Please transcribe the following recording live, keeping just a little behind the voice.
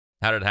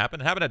How did it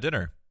happen? It happened at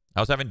dinner. I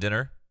was having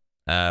dinner.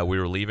 We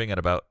were leaving at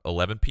about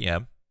 11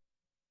 p.m.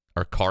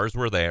 Our cars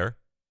were there,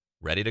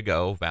 ready to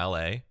go,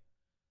 valet.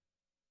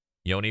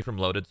 Yoni from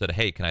Loaded said,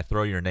 hey, can I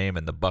throw your name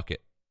in the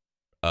bucket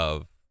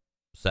of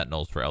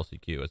Sentinels for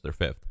LCQ as their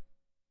fifth?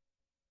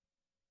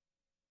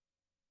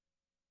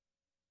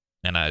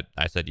 And I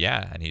said,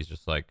 yeah. And he's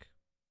just like,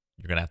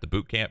 you're going to have to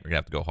boot camp. You're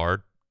going to have to go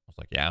hard. I was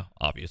like, yeah,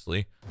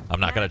 obviously. I'm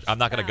not going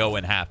to go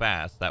in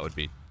half-ass. That would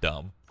be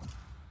dumb.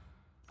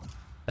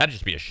 That'd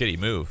just be a shitty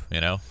move,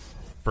 you know,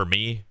 for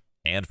me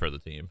and for the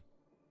team.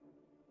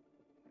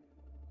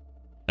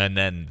 And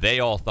then they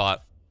all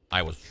thought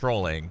I was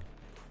trolling.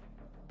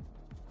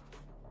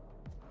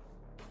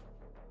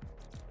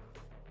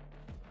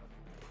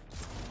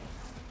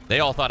 They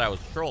all thought I was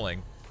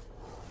trolling.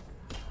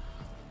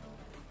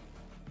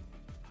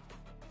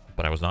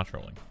 But I was not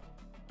trolling.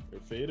 Your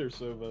fade or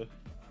Sova?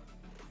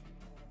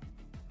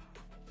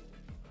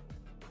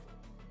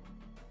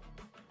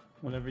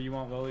 Whenever you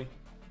want, Lily.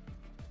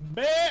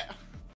 Bet!